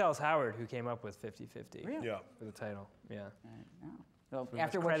Bryce Dallas Howard who came up with 50-50 Really? Yeah. for the title. Yeah. Right, no. Well, We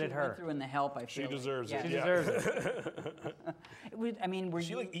after must what she credit her. went through in the help, I feel She deserves it. She Yeah. deserves it. I mean, were Did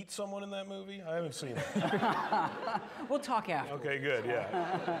she you? like eat someone in that movie? I haven't seen it. We'll talk after. Okay, good.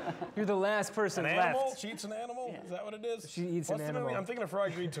 Yeah. You're the last person An left. animal? She eats an animal? Is that what it is? She eats What's an the movie? animal. I'm thinking of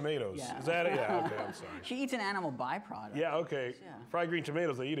Fried Green Tomatoes. Yeah. Is that it? Yeah. Okay, I'm sorry. She eats an animal byproduct. Yeah. Okay. Yeah. Fried Green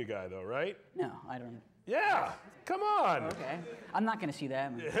Tomatoes. They eat a guy though, right? No, I don't. Yeah. Come on. Okay. I'm not going to see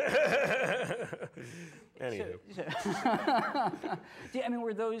that movie. Anywho. I mean,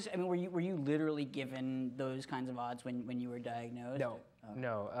 were you literally given those kinds of odds when you were diagnosed? No, Oh.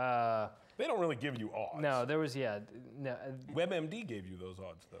 no. They don't really give you odds. No, there was, no. WebMD gave you those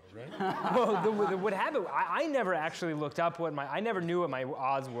odds though, right? Well, what happened, I never actually looked up I never knew what my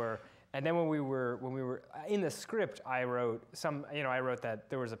odds were. And then when we were in the script, I wrote that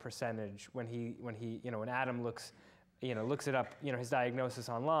there was a percentage when Adam looks it up, his diagnosis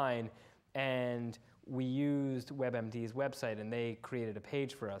online, and we used WebMD's website, and they created a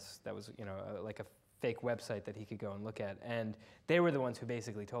page for us that was, like a fake website that he could go and look at, and they were the ones who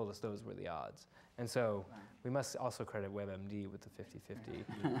basically told us those were the odds. And so we must also credit WebMD with the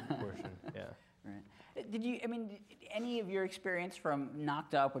 50-50 portion. Yeah. Right. Did any of your experience from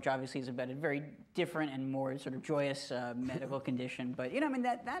Knocked Up, which obviously is about a very different and more sort of joyous medical condition, but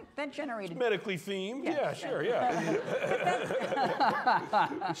that generated Medically themed. Yeah, Yeah, sure. Yeah.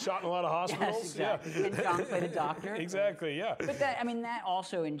 Shot in a lot of hospitals. Yes, exactly. And John played a doctor. Exactly. Yeah. But that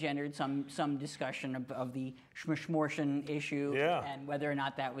also engendered some discussion of the schmortion issue and whether or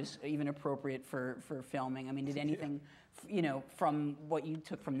not that was even appropriate for filming. I mean, did anything, from what you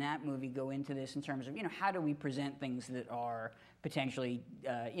took from that movie go into this in terms of, how do we present things that are potentially,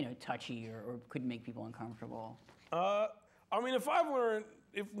 touchy or could make people uncomfortable?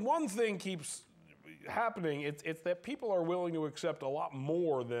 If one thing keeps happening, it's that people are willing to accept a lot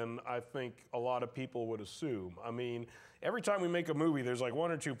more than I think a lot of people would assume. I mean, every time we make a movie, there's like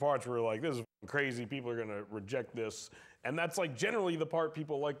one or two parts where we're like, this is crazy, people are gonna reject this. And that's like generally the part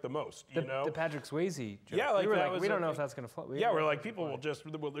people like the most, The Patrick Swayze joke. Yeah, like we were that like, was we don't know if that's going to fly. We're like, people will just,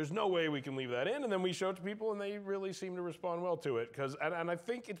 there's no way we can leave that in. And then we show it to people and they really seem to respond well to it. And I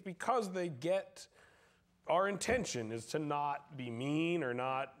think it's because they get, our intention is to not be mean or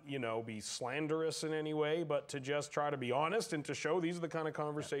not, be slanderous in any way, but to just try to be honest and to show these are the kind of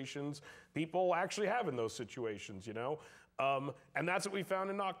conversations people actually have in those situations, And that's what we found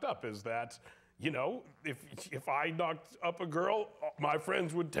in Knocked Up is that, if I knocked up a girl, my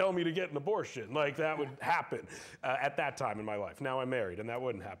friends would tell me to get an abortion. Like that would happen at that time in my life. Now I'm married, and that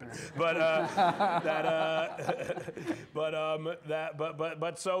wouldn't happen. But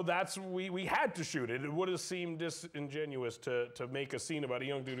so that's we had to shoot it. It would have seemed disingenuous to make a scene about a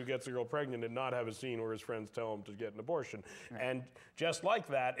young dude who gets a girl pregnant and not have a scene where his friends tell him to get an abortion. Right. And just like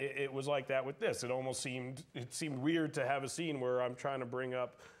that, it was like that with this. It almost seemed weird to have a scene where I'm trying to bring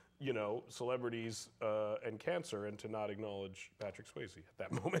up, celebrities and cancer, and to not acknowledge Patrick Swayze at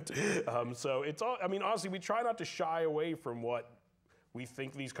that moment. So it's all, honestly, we try not to shy away from what we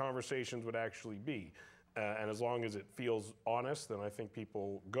think these conversations would actually be. And as long as it feels honest, then I think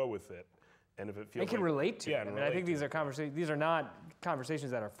people go with it. And if it feels can relate to. Yeah, I mean, I think these are not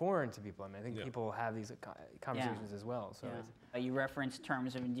conversations that are foreign to people. I mean, I think people have these conversations as well. So you referenced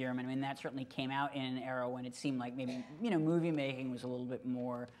terms of endearment. I mean, that certainly came out in an era when it seemed like maybe movie making was a little bit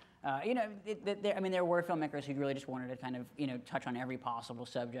more. I mean, there were filmmakers who really just wanted to kind of touch on every possible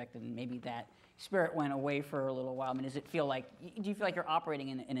subject, and maybe that spirit went away for a little while. I mean, do you feel like you're operating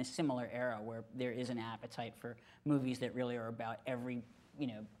in a similar era where there is an appetite for movies that really are about every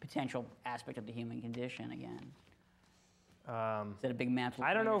potential aspect of the human condition again? Is that a big mantle?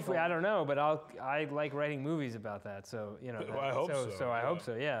 I don't know, but I like writing movies about that. So Well, I hope so. So I hope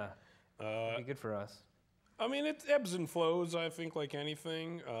so. Yeah, it'd be good for us. I mean, it ebbs and flows, I think, like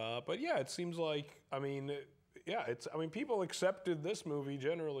anything. But yeah, it seems like, I mean, people accepted this movie,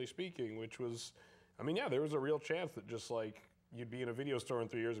 generally speaking, which was, there was a real chance that just like, you'd be in a video store in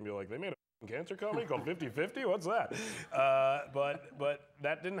 3 years and be like, they made a cancer comedy called 50-50? What's that? But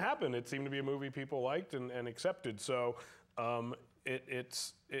that didn't happen. It seemed to be a movie people liked and accepted. So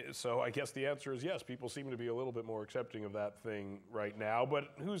so I guess the answer is yes. People seem to be a little bit more accepting of that thing right now.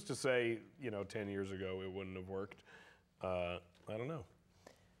 But who's to say, 10 years ago it wouldn't have worked? I don't know.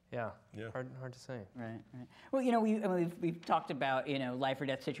 Yeah. Hard to say. Right. Well, we've talked about life or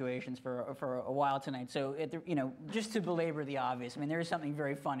death situations for a while tonight. So just to belabor the obvious, I mean, there is something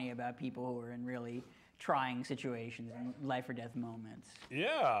very funny about people who are in really trying situations and life or death moments.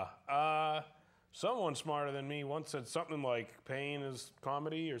 Yeah. Someone smarter than me once said something like pain is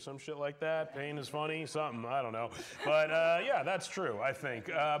comedy or some shit like that. Pain is funny, something, I don't know. But yeah, that's true, I think.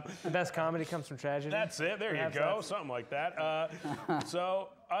 The best comedy comes from tragedy. That's it, there you go, something like that.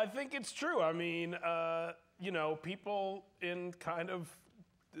 So I think it's true. I mean, people in kind of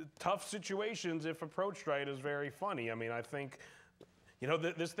tough situations, if approached right, is very funny. I mean, I think,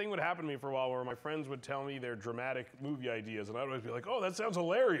 this thing would happen to me for a while where my friends would tell me their dramatic movie ideas, and I'd always be like, oh, that sounds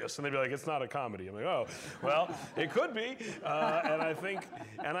hilarious. And they'd be like, it's not a comedy. I'm like, oh, well, it could be. And I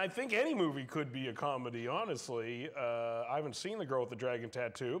think any movie could be a comedy, honestly. I haven't seen The Girl with the Dragon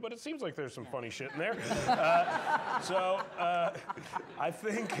Tattoo, but it seems like there's some funny shit in there.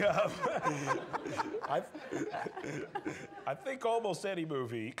 I think almost any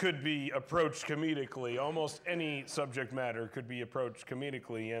movie could be approached comedically. Almost any subject matter could be approached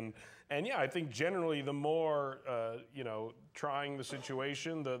comedically, and yeah, I think generally the more trying the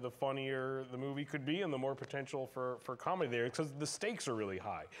situation, the funnier the movie could be, and the more potential for comedy there, because the stakes are really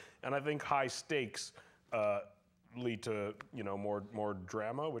high, and I think high stakes lead to more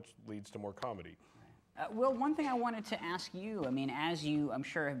drama, which leads to more comedy. Will, one thing I wanted to ask you, I mean, as you, I'm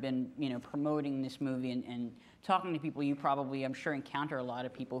sure, have been, promoting this movie and talking to people, you probably, I'm sure, encounter a lot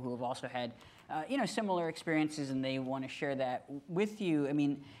of people who have also had, similar experiences, and they want to share that with you. I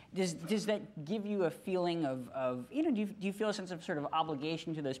mean, does that give you a feeling of do you feel a sense of sort of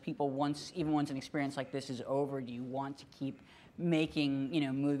obligation to those people even once an experience like this is over? Do you want to keep making,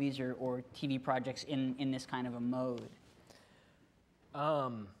 movies or TV projects in this kind of a mode?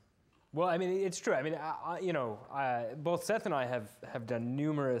 Well, I mean, it's true. I mean, both Seth and I have done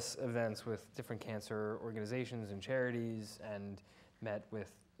numerous events with different cancer organizations and charities, and met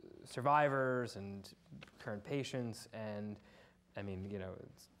with survivors and current patients, and I mean,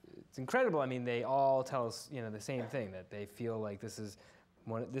 it's incredible. I mean, they all tell us, the same thing, that they feel like this is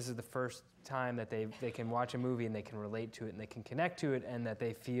the first time that they can watch a movie and they can relate to it and they can connect to it, and that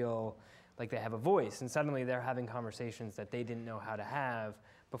they feel like they have a voice, and suddenly they're having conversations that they didn't know how to have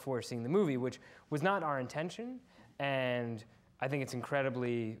before seeing the movie, which was not our intention. And I think it's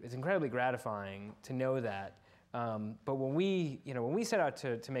incredibly gratifying to know that. But when we set out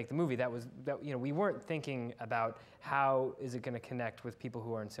to make the movie, we weren't thinking about how is it going to connect with people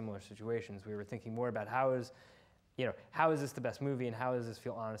who are in similar situations. We were thinking more about how is this the best movie, and how does this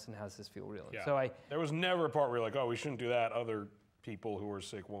feel honest, and how does this feel real? Yeah. So there was never a part where you're like, oh, we shouldn't do that. Other people who are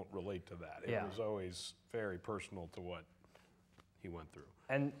sick won't relate to that. It was always very personal to what he went through.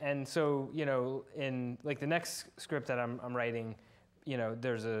 And so, in like the next script that I'm writing,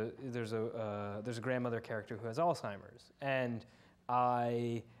 there's a grandmother character who has Alzheimer's, and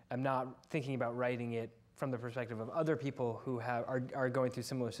I am not thinking about writing it from the perspective of other people who are going through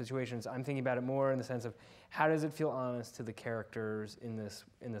similar situations. I'm thinking about it more in the sense of how does it feel honest to the characters in this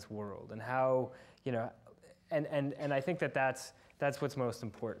world, and how and I think that's what's most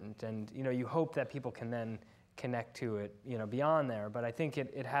important. And you hope that people can then connect to it, beyond there. But I think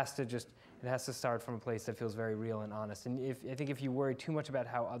it has to start from a place that feels very real and honest. And I think if you worry too much about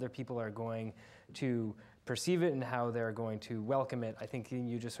how other people are going to perceive it and how they're going to welcome it. I think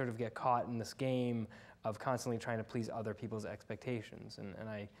you just sort of get caught in this game of constantly trying to please other people's expectations,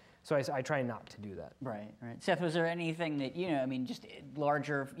 so I try not to do that. Right, right. Seth, was there anything that, I mean, just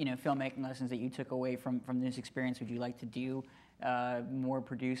larger, filmmaking lessons that you took away from this experience? Would you like to do more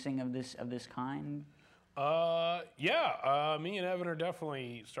producing of this kind? Yeah, me and Evan are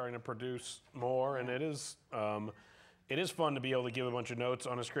definitely starting to produce more, and it is fun to be able to give a bunch of notes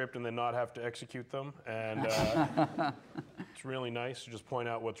on a script and then not have to execute them, and it's really nice to just point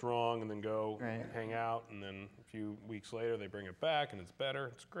out what's wrong and then go hang out, and then a few weeks later they bring it back and it's better.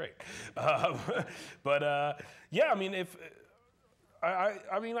 It's great. Yeah, I mean,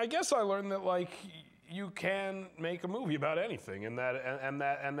 I guess I learned that, like, you can make a movie about anything, and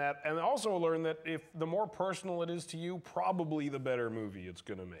also learn that if the more personal it is to you, probably the better movie it's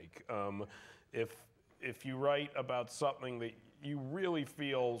going to make. If you write about something that you really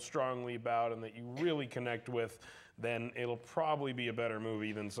feel strongly about and that you really connect with, then it'll probably be a better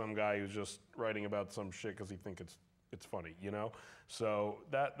movie than some guy who's just writing about some shit because he thinks it's funny, So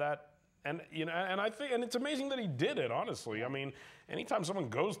and I think, and it's amazing that he did it, honestly. I mean, anytime someone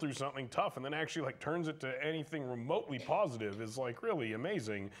goes through something tough and then actually like turns it to anything remotely positive is like really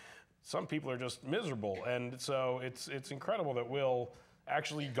amazing. Some people are just miserable, and so it's incredible that Will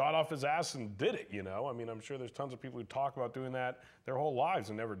actually got off his ass and did it, I mean, I'm sure there's tons of people who talk about doing that their whole lives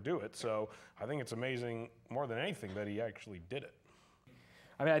and never do it. So I think it's amazing more than anything that he actually did it.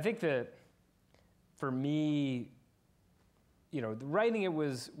 I mean, I think that for me, writing it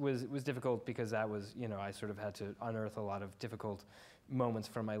was difficult because that was, I sort of had to unearth a lot of difficult moments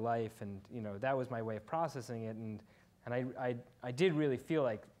from my life, and that was my way of processing it, and I did really feel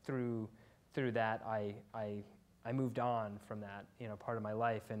like through that I moved on from that part of my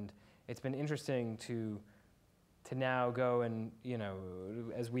life, and it's been interesting to now go and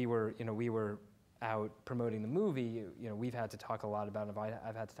as we were out promoting the movie, we've had to talk a lot about it.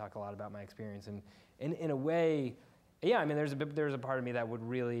 I've had to talk a lot about my experience, and in a way. Yeah, I mean, there's a part of me that would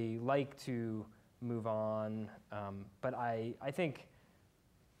really like to move on, but I think,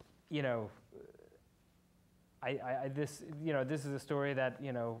 this is a story that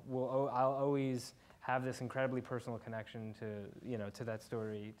I'll always have this incredibly personal connection to that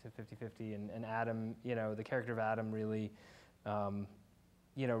story, to 50/50, and Adam, the character of Adam really,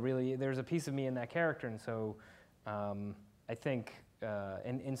 really there's a piece of me in that character, and so I think.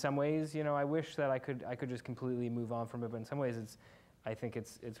 In some ways, I wish that I could just completely move on from it. But in some ways, I think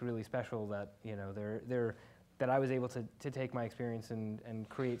it's really special that that I was able to take my experience and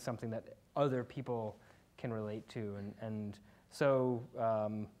create something that other people can relate to. And so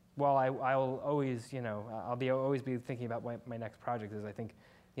while I'll always always be thinking about my next project, is I think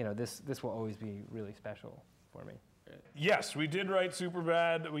this will always be really special for me. Yes, we did write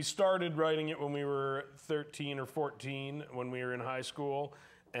Superbad. We started writing it when we were 13 or 14, when we were in high school,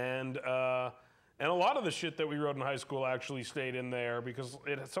 and a lot of the shit that we wrote in high school actually stayed in there because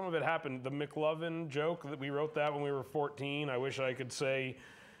some of it happened. The McLovin joke, that we wrote that when we were 14. I wish I could say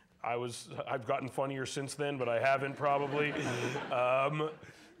I've gotten funnier since then, but I haven't probably.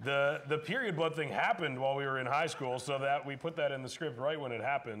 The period blood thing happened while we were in high school, so that we put that in the script right when it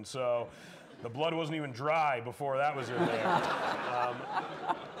happened. So. The blood wasn't even dry before that was in there.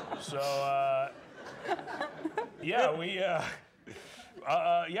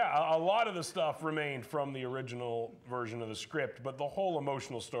 A lot of the stuff remained from the original version of the script, but the whole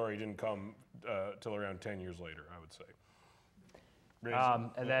emotional story didn't come till around 10 years later, I would say.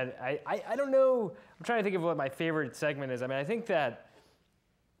 And then I don't know, I'm trying to think of what my favorite segment is. I mean, I think that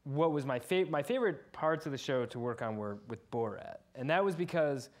what was my favorite parts of the show to work on were with Borat. And that was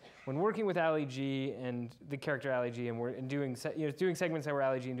because when working with Ali G and the character Ali G and doing segments that were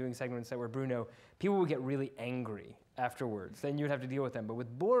Ali G and doing segments that were Bruno, people would get really angry afterwards. Then you'd have to deal with them. But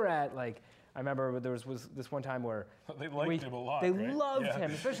with Borat, like, I remember there was this one time where they liked him a lot. They loved him,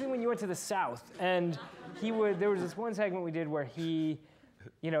 especially when you went to the South. And there was this one segment we did where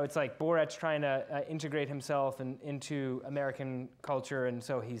it's like Borat's trying to integrate himself into American culture, and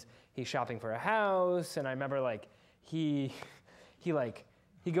so he's shopping for a house. And I remember like he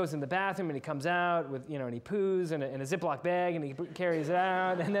goes in the bathroom and he comes out with and he poos in a Ziploc bag and he carries it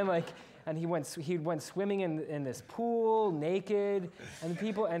out, and then he went swimming in this pool naked, and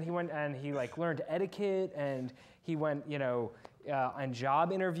he learned etiquette, and he went on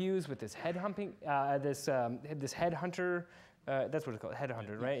job interviews with this headhunter. That's what it's called,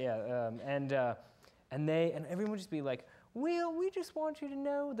 headhunter, right? Yeah, and everyone would just be like, "Will, we just want you to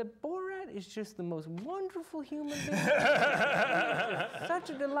know that Borat is just the most wonderful human being. Such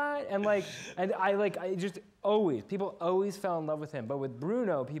a delight." And people always fell in love with him. But with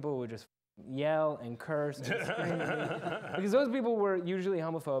Bruno, people would just yell and curse and scream at me. Because those people were usually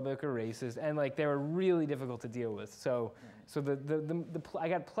homophobic or racist, and like they were really difficult to deal with. So I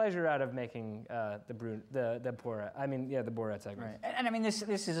got pleasure out of making the Borat. I mean, yeah, the Borat segment. Right. And I mean, this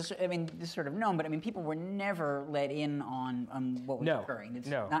is sort of known, but I mean, people were never let in on what was occurring. It's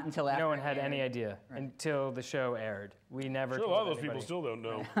not until after. No one had any idea until the show aired. We never. Sure, a lot of those people still don't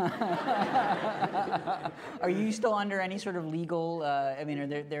know. Are you still under any sort of legal? I mean,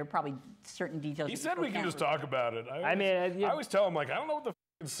 are there probably certain details? He said we can just talk about it. I always tell him, like, I don't know what the f***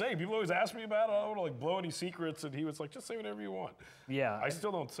 to say. People always ask me about it. I don't want to like blow any secrets, and he was like, just say whatever you want. Yeah. I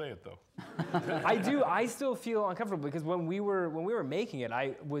still don't say it though. I do. I still feel uncomfortable because when we were making it,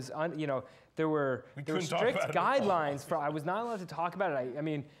 I was there were strict guidelines for. I was not allowed to talk about it. I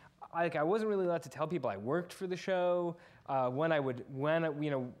mean, I wasn't really allowed to tell people I worked for the show. When I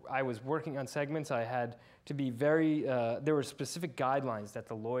was working on segments, I had to be very. There were specific guidelines that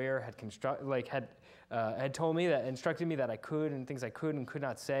the lawyer had told me that instructed me that I could and things I could and could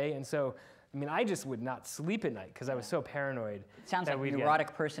not say, and so. I mean, I just would not sleep at night because I was so paranoid. It sounds like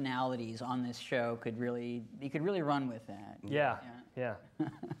neurotic personalities on this show could really run with that. Yeah.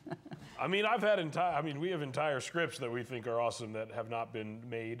 I mean, we have entire scripts that we think are awesome that have not been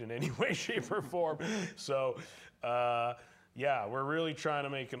made in any way, shape, or form. So, yeah, we're really trying to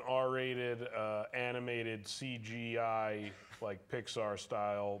make an R-rated, animated CGI, like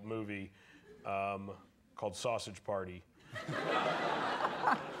Pixar-style movie called Sausage Party.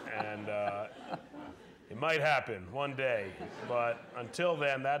 And it might happen one day, but until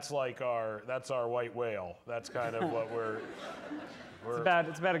then, that's our white whale. That's kind of what we're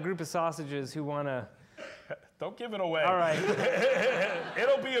It's about a group of sausages who want to. Don't give it away. All right.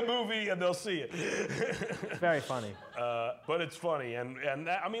 It'll be a movie, and they'll see it. It's very funny. But it's funny, and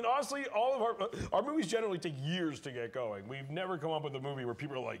that, I mean, honestly, all of our movies generally take years to get going. We've never come up with a movie where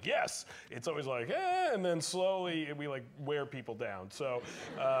people are like, yes. It's always like, and then slowly we like wear people down. So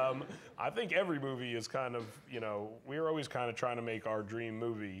I think every movie is kind of, we're always kind of trying to make our dream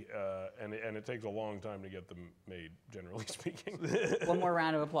movie, and it takes a long time to get them made, generally speaking. One more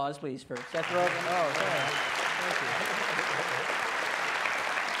round of applause, please, for Seth Rogan. Oh, okay. Thank you.